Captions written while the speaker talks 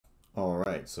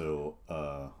Alright, so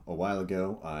a while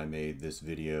ago I made this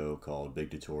video called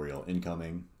Big Tutorial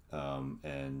Incoming,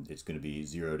 and it's going to be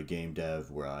zero to game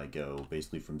dev, where I go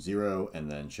basically from zero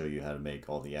and then show you how to make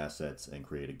all the assets and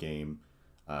create a game.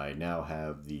 I now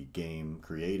have the game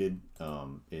created.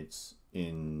 It's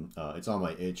on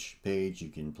my itch page. You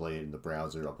can play it in the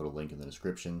browser. I'll put a link in the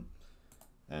description.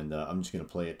 And I'm just going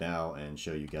to play it now and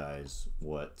show you guys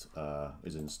what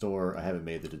is in store. I haven't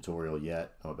made the tutorial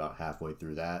yet. I'm about halfway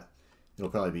through that. It'll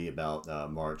probably be about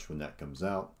March when that comes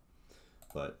out.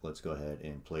 But let's go ahead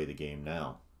and play the game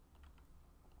now.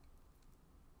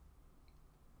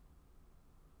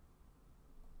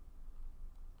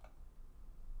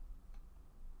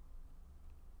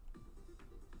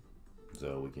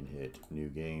 So we can hit new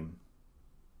game.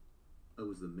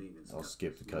 I'll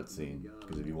skip the cutscene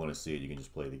because if you want to see it, you can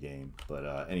just play the game.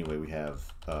 But anyway, we have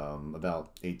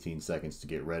about 18 seconds to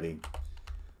get ready.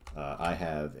 I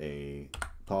have a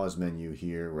pause menu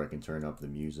here where I can turn up the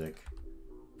music,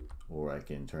 or I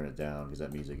can turn it down because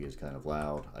that music is kind of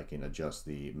loud. I can adjust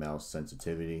the mouse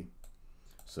sensitivity.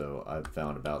 So I've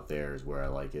found about there is where I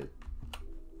like it,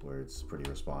 where it's pretty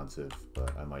responsive,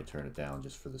 but I might turn it down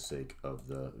just for the sake of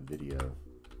the video.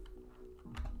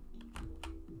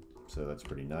 So that's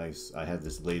pretty nice. I had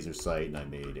this laser sight and I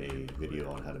made a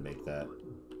video on how to make that.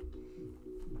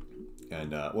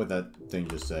 And what that thing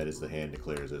just said is the hand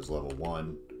declares as level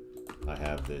 1. I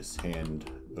have this hand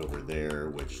over there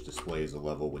which displays a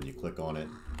level when you click on it.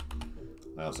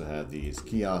 I also have these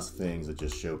kiosk things that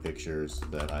just show pictures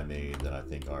that I made that I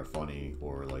think are funny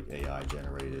or like AI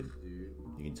generated.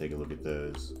 You can take a look at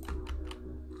those.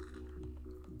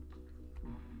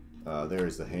 There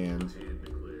is the hand.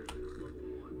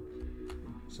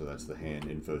 So that's the hand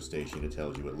info station. It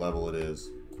tells you what level it is.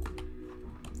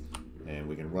 And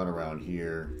we can run around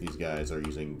here. These guys are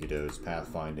using Godot's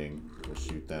pathfinding. We'll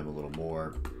shoot them a little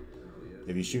more.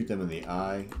 If you shoot them in the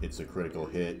eye, it's a critical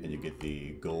hit and you get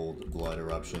the gold blood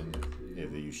eruption.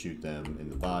 If you shoot them in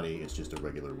the body, it's just a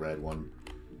regular red one.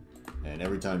 And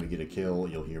every time you get a kill,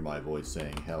 you'll hear my voice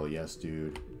saying, "Hell yes,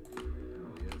 dude."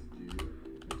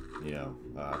 You know,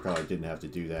 I probably didn't have to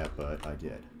do that, but I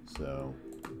did. So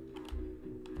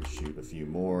shoot a few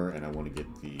more, and I want to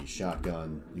get the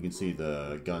shotgun. You can see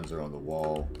the guns are on the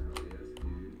wall,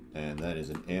 and that is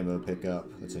an ammo pickup.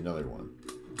 That's another one.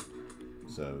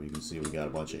 So you can see we got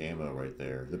a bunch of ammo right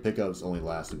there. The pickups only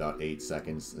last about 8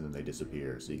 seconds and then they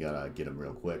disappear, so you gotta get them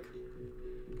real quick.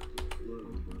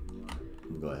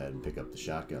 Go ahead and pick up the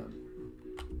shotgun.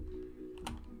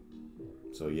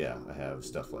 So yeah, I have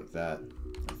stuff like that.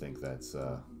 I think that's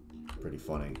pretty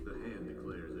funny.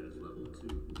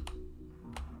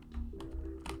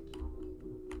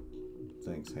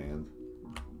 Thanks, hand.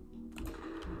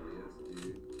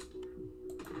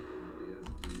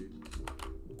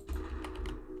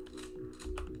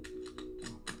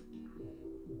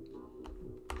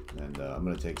 And I'm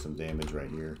going to take some damage right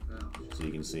here. So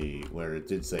you can see where it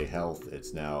did say health,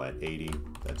 it's now at 80.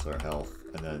 That's our health.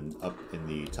 And then up in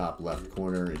the top left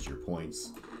corner is your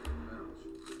points.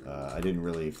 I didn't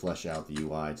really flesh out the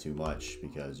UI too much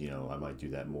because, you know, I might do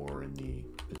that more in the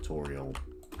tutorial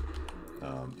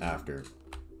after.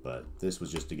 But this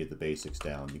was just to get the basics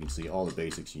down. You can see all the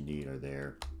basics you need are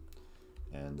there.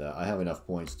 And I have enough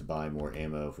points to buy more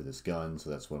ammo for this gun, so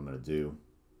that's what I'm going to do.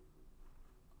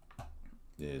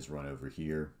 Is run over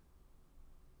here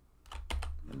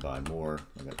and buy more.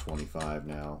 I got 25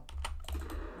 now.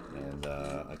 And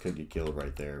I could get killed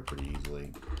right there pretty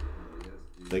easily.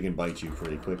 They can bite you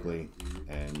pretty quickly,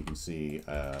 and you can see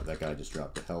that guy just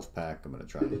dropped a health pack. I'm going to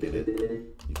try and get it.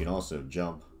 You can also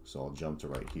jump, so I'll jump to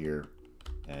right here,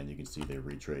 and you can see they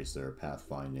retrace their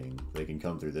pathfinding. They can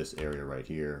come through this area right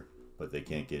here, but they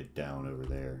can't get down over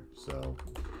there, so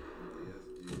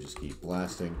we'll just keep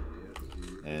blasting.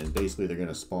 And basically they're going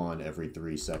to spawn every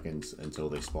 3 seconds until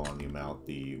they spawn the amount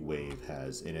the wave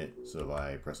has in it. So if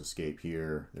I press escape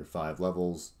here, there are 5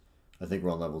 levels. I think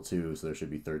we're on level 2, so there should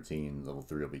be 13. Level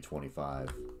 3 will be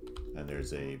 25. And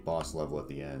there's a boss level at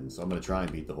the end. So I'm going to try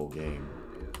and beat the whole game.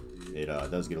 It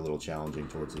does get a little challenging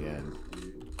towards the end.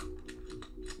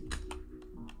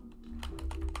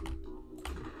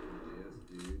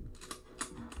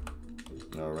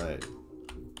 Alright.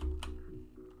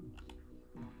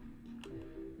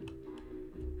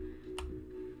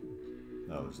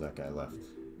 Oh, there's that guy left.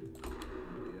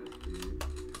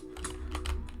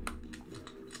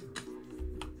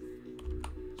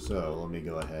 So let me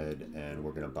go ahead and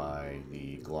we're going to buy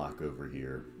the Glock over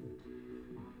here.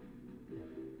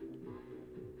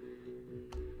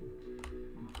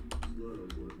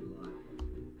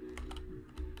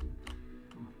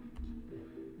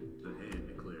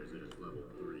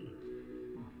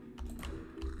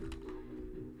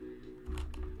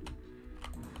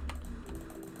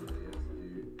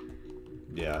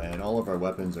 Yeah, and all of our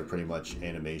weapons are pretty much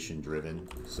animation driven.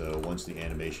 So once the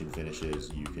animation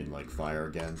finishes, you can like fire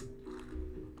again.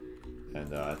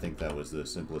 And I think that was the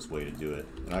simplest way to do it.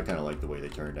 And I kind of like the way they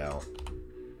turned out.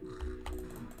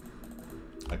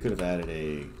 I could have added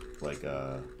a like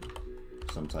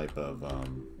some type of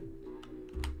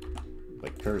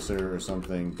like cursor or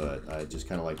something, but I just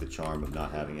kind of like the charm of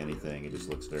not having anything. It just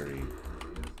looks very,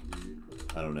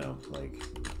 I don't know, like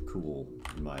cool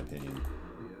in my opinion.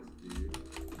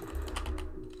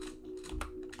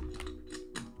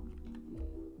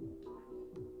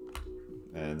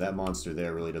 And that monster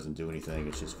there really doesn't do anything.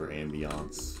 It's just for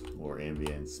ambiance or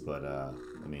ambience. But I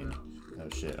mean, oh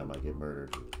shit, I might get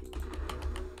murdered.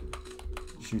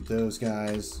 Shoot those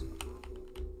guys.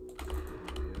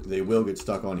 They will get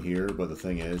stuck on here, but the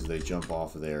thing is, they jump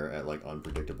off of there at like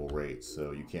unpredictable rates,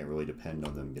 so you can't really depend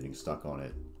on them getting stuck on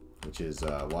it, which is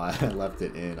why I left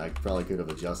it in. I probably could have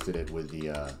adjusted it with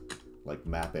the like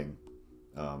mapping.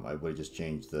 I would have just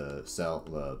changed the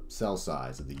cell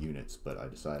size of the units, but I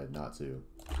decided not to.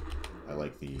 I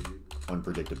like the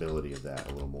unpredictability of that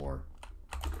a little more.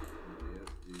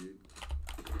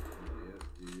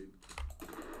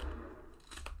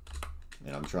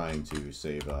 And I'm trying to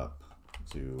save up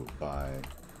to buy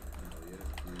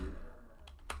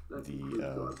the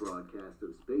our broadcast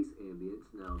of Space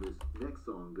Ambience. Now this next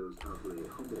song goes out to a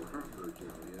humble hat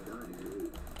merchant in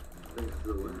 98. Thanks for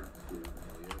the laugh, Jim.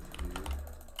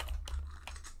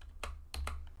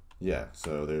 Yeah,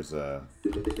 so there's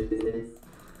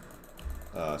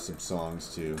some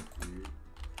songs too.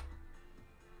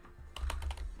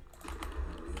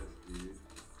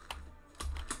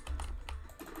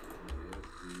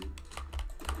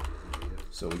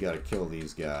 So we gotta kill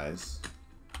these guys.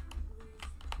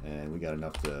 And we got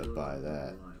enough to buy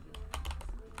that.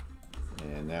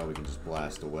 And now we can just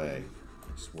blast away,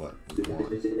 which is what we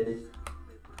want. And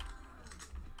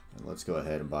let's go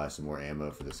ahead and buy some more ammo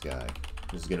for this guy.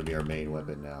 This is going to be our main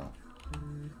weapon now.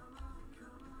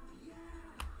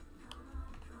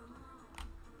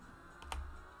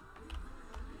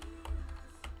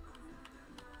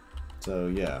 So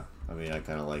yeah, I mean, I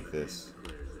kind of like this.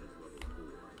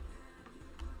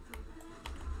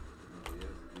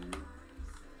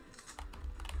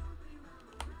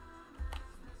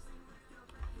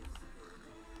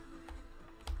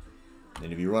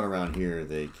 And if you run around here,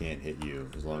 they can't hit you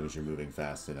as long as you're moving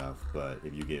fast enough. But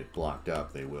if you get blocked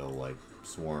up, they will like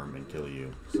swarm and kill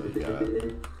you. So you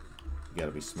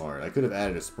gotta be smart. I could have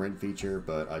added a sprint feature,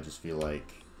 but I just feel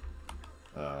like,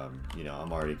 you know,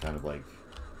 I'm already kind of like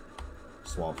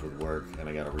swamped with work, and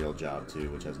I got a real job too,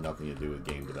 which has nothing to do with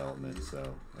game development. So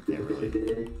I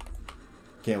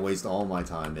can't waste all my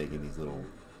time making these little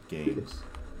games.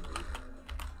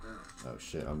 Oh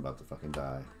shit! I'm about to fucking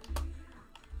die.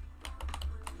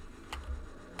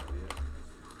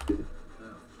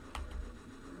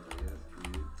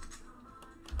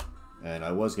 And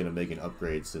I was going to make an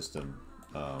upgrade system.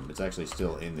 It's actually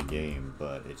still in the game,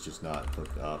 but it's just not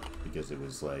hooked up because it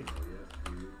was like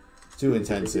too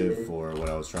intensive for what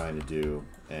I was trying to do,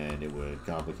 and it would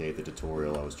complicate the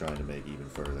tutorial I was trying to make even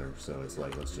further. So it's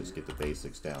like, let's just get the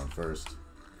basics down first.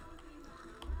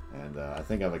 And I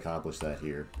think I've accomplished that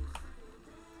here.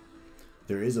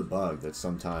 There is a bug that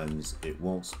sometimes it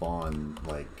won't spawn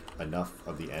like enough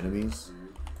of the enemies,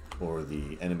 or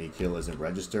the enemy kill isn't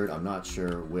registered. I'm not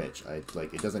sure which.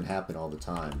 It doesn't happen all the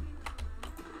time.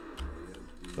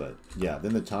 But yeah,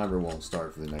 then the timer won't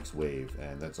start for the next wave,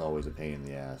 and that's always a pain in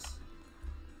the ass.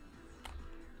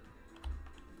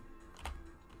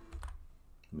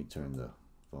 Let me turn the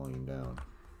volume down.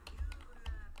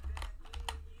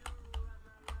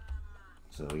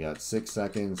 So we got 6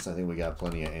 seconds. I think we got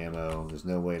plenty of ammo. There's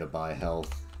no way to buy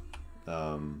health. This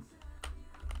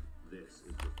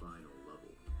is the final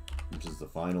level. Which is the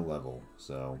final level,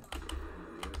 so...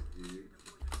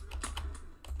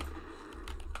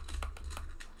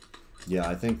 Yeah,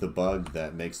 I think the bug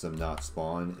that makes them not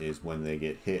spawn is when they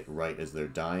get hit right as they're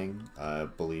dying. I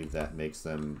believe that makes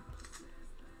them,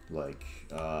 like,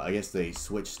 I guess they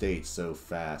switch states so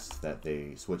fast that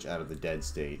they switch out of the dead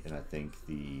state, and I think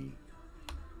the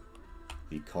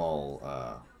call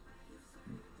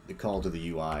to the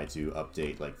UI to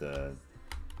update, like, the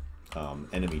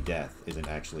enemy death isn't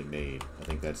actually made. I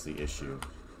think that's the issue.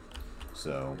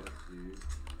 So...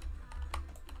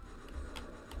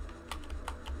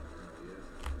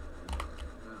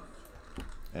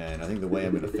 And I think the way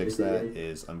I'm going to fix that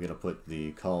is I'm going to put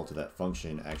the call to that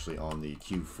function actually on the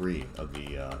queue free of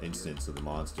the instance of the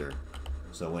monster.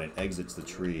 So when it exits the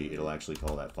tree, it'll actually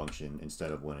call that function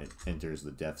instead of when it enters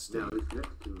the death state. Now this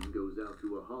next tune goes out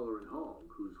to a hollering hog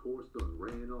whose horse done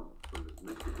ran off from his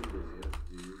Mexican business.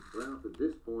 Ralph, at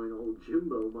this point, old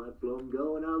Jimbo might plumb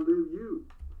go and outlive you.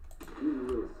 These are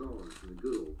little songs from the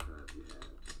good old times we had.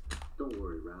 Don't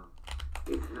worry, Ralph.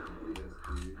 It's not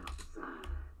outside.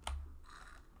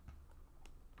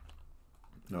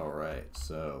 Alright,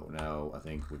 so now I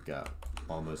think we've got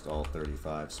almost all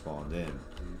 35 spawned in.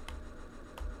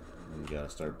 And we gotta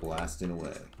start blasting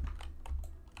away.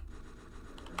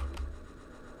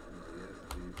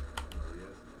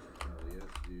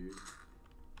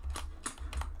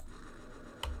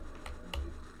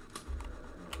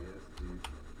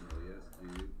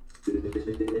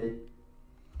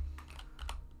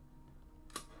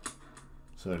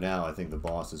 So now I think the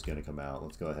boss is gonna come out.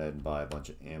 Let's go ahead and buy a bunch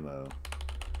of ammo.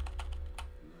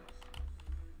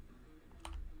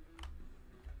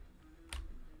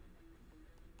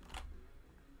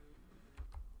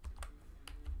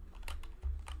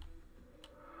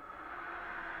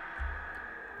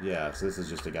 Yeah, so this is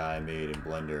just a guy I made in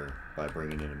Blender by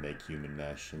bringing in a make human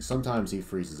mesh. And sometimes he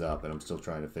freezes up, and I'm still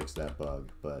trying to fix that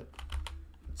bug. But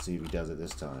let's see if he does it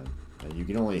this time. And you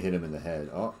can only hit him in the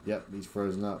head. Oh, yep, he's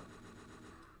frozen up.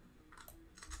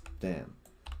 Damn,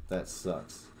 that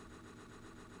sucks.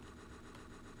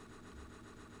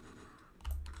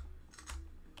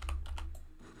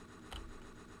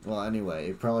 Well, anyway,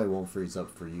 it probably won't freeze up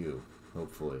for you,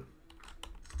 hopefully.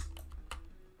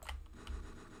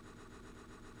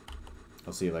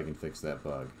 I'll see if I can fix that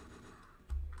bug.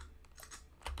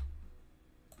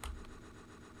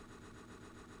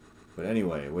 But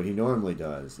anyway, what he normally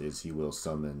does is he will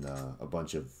summon a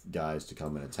bunch of guys to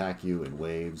come and attack you in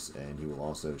waves, and he will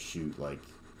also shoot, like,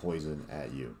 poison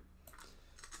at you.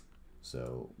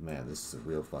 So, man, this is a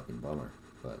real fucking bummer,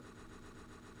 but...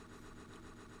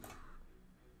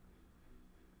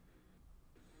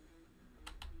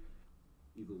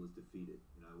 Evil was defeated,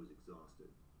 and I was exhausted.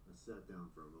 I sat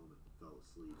down for a moment and fell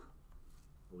asleep.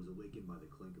 I was awakened by the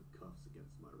clink of cuffs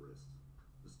against my wrists.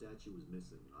 The statue was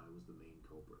missing, and I was the main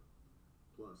culprit.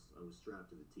 Plus, I was strapped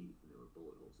to the teeth, and there were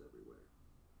bullet holes everywhere.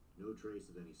 No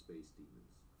trace of any space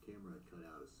demons. The camera had cut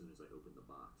out as soon as I opened the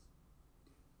box.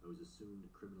 I was assumed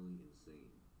criminally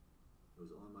insane. I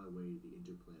was on my way to the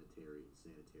Interplanetary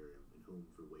Sanitarium and home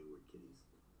for wayward kitties.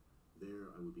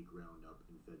 There, I would be ground up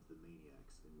and fed to the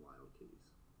maniacs and wild kitties.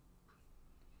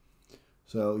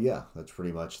 So, yeah, that's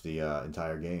pretty much the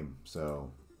entire game.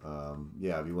 So,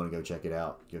 yeah, if you want to go check it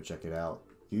out, go check it out.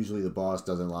 Usually the boss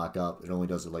doesn't lock up. It only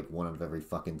does it like 1 out of every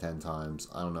fucking 10 times.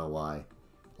 I don't know why.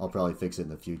 I'll probably fix it in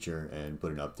the future and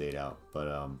put an update out.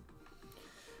 But,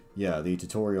 yeah, the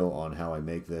tutorial on how I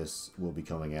make this will be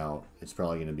coming out. It's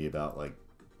probably going to be about like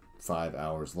 5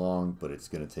 hours long, but it's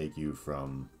going to take you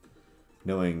from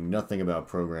knowing nothing about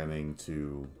programming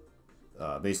to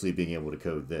basically being able to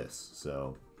code this.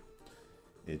 So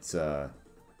it's I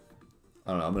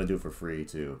don't know, I'm gonna do it for free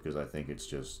too, because I think it's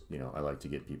just, you know, I like to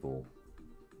get people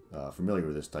familiar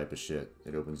with this type of shit.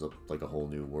 It opens up like a whole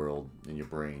new world in your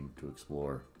brain to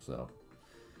explore. So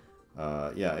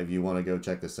yeah, if you want to go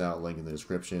check this out, link in the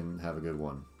description. Have a good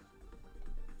one.